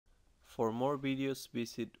For more videos,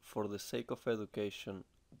 visit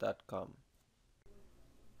forthesakeofeducation.com.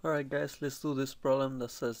 Alright guys, let's do this problem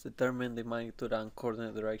that says determine the magnitude and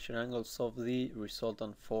coordinate direction angles of the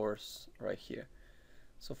resultant force right here.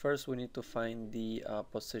 So first we need to find the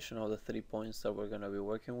position of the 3 points that we're going to be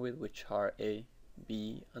working with, which are A,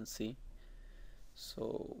 B, and C.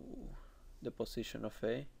 So the position of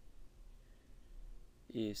A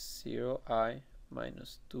is 0i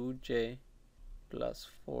minus 2j plus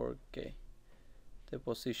 4k. The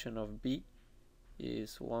position of B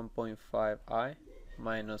is 1.5i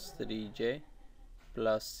minus 3j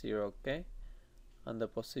plus 0k, and the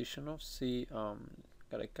position of C,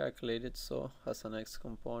 gotta calculate it, so has an x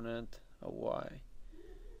component, a y,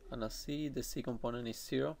 and a c. The c component is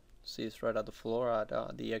 0, c is right at the floor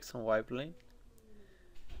at the x and y plane.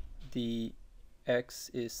 The x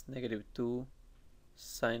is negative 2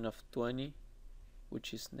 sine of 20,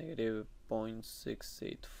 which is negative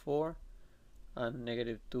 0.684, and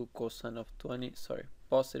negative 2 cosine of 20,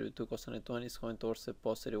 positive 2 cosine of 20 is going towards the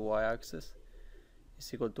positive y-axis,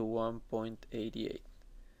 is equal to 1.88.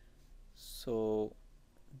 So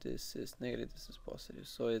this is negative, this is positive,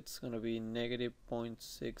 so it's going to be negative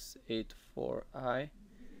 0.684i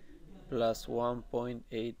plus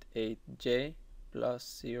 1.88j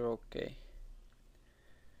plus 0k.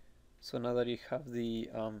 So now that you have the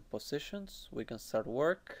positions, we can start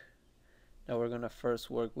work. Now we're going to first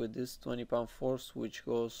work with this 20-pound force, which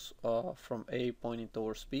goes from A pointing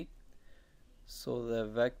towards B. So the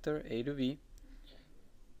vector A to B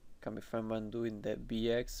can be found by doing the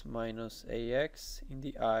bx minus ax in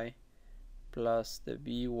the I plus the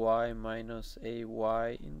by minus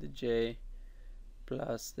ay in the j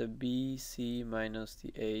plus the bc minus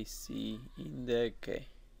the ac in the k.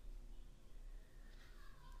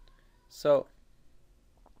 So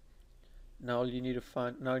now all you need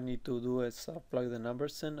to do is plug the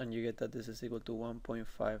numbers in, and you get that this is equal to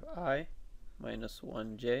 1.5i minus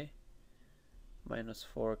 1j minus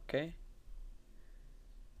 4k.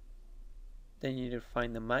 Then you need to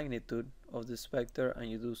find the magnitude of this vector, and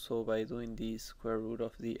you do so by doing the square root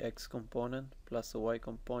of the x component plus the y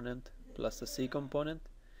component plus the c component.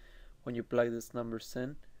 When you plug these numbers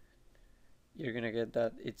in, you're gonna get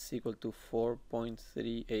that it's equal to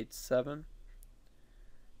 4.387.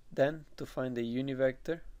 Then to find the unit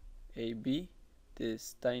vector AB,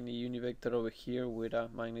 this tiny unit vector over here with a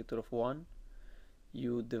magnitude of 1,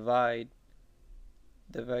 you divide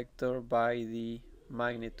the vector by the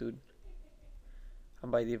magnitude,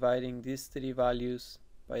 and by dividing these three values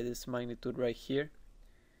by this magnitude right here,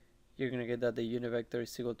 you're gonna get that the unit vector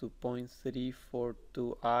is equal to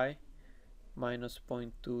 0.342i minus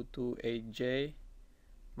 0.228j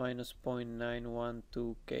minus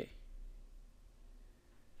 0.912k.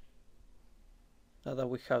 Now that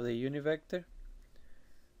we have the unit vector,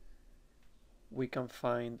 we can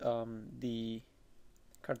find the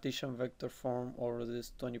Cartesian vector form over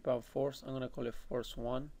this 20-pound force. I'm going to call it force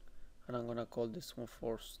 1, and I'm going to call this one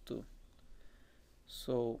force 2.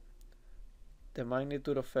 So the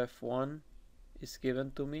magnitude of F1 is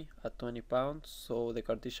given to me at 20 pounds, so the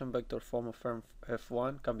Cartesian vector form of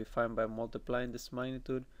F1 can be found by multiplying this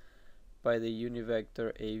magnitude by the unit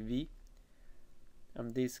vector AV,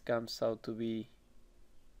 and this comes out to be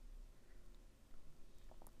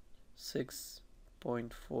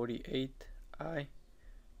 6.48i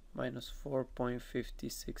minus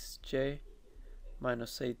 4.56j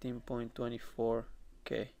minus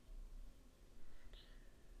 18.24k.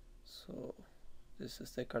 So this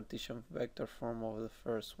is the Cartesian vector form of the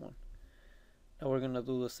first one. Now we're going to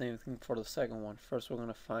do the same thing for the second one. First we're going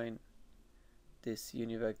to find this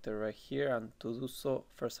unit vector right here, and to do so,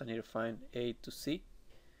 first I need to find A to C.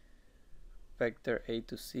 Vector A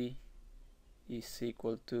to C is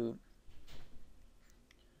equal to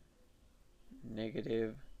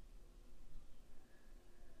negative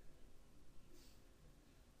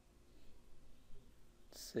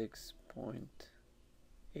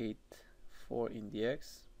 6.84 in the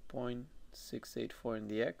x, 0.684 in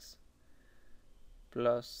the x,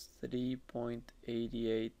 plus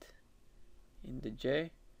 3.88 in the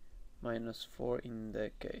j, minus 4 in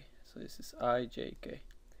the k. So this is ijk.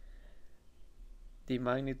 The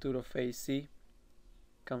magnitude of AC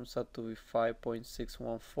comes out to be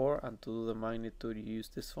 5.614, and to do the magnitude you use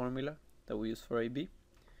this formula that we use for AB.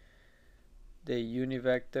 The unit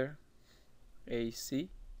vector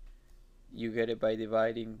AC, you get it by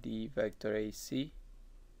dividing the vector AC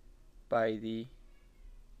by the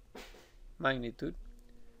magnitude,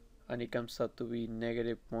 and it comes out to be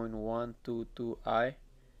negative 0.122i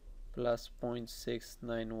plus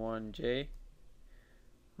 0.691j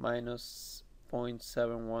minus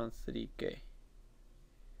 0.713k.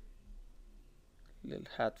 little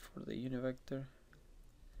hat for the unit vector.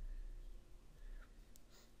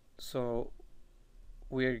 So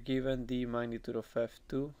we are given the magnitude of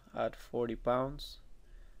F2 at 40 pounds.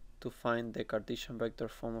 To find the Cartesian vector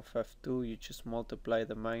form of F2, you just multiply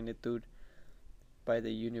the magnitude by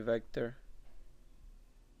the unit vector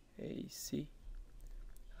AC,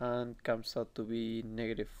 and comes out to be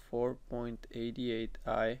negative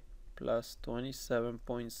 4.88I plus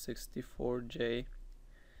 27.64J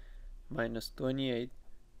minus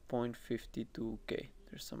 28.52K.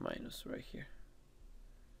 There's a minus right here.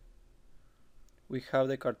 We have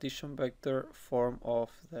the Cartesian vector form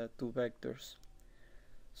of the two vectors.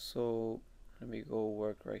 So let me go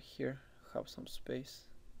work right here, have some space.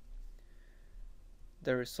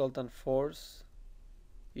 The resultant force,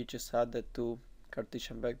 you just add the two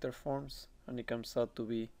Cartesian vector forms and it comes out to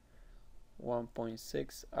be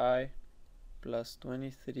 1.6I plus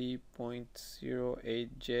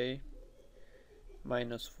 23.08J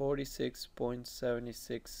minus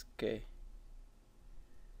 46.76K.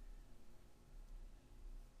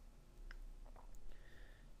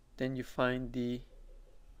 Then you find the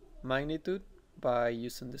magnitude by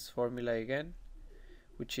using this formula again,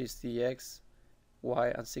 which is the x, y,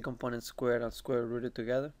 and z components squared and square rooted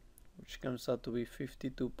together, which comes out to be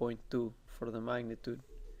 52.2 for the magnitude.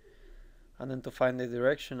 And then to find the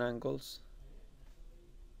direction angles,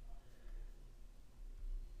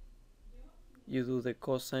 you do the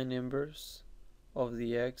cosine inverse of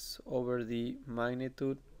the x over the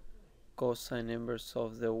magnitude, cosine inverse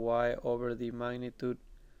of the y over the magnitude,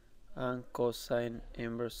 and cosine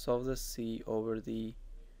inverse of the c over the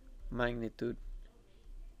magnitude.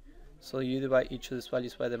 So you divide each of these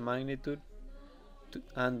values by the magnitude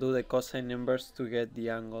and do the cosine inverse to get the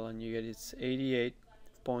angle, and you get it's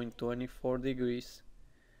 88.24 degrees,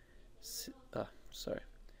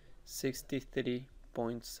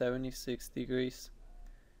 63.76 degrees,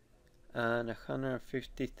 and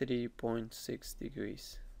 153.6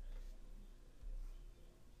 degrees.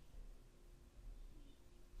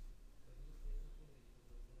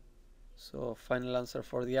 So final answer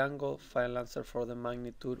for the angle, final answer for the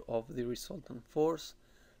magnitude of the resultant force,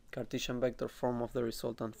 Cartesian vector form of the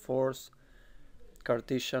resultant force,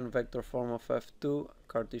 Cartesian vector form of F2,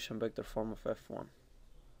 Cartesian vector form of F1.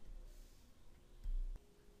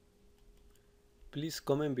 Please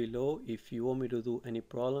comment below if you want me to do any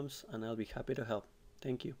problems and I'll be happy to help.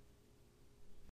 Thank you.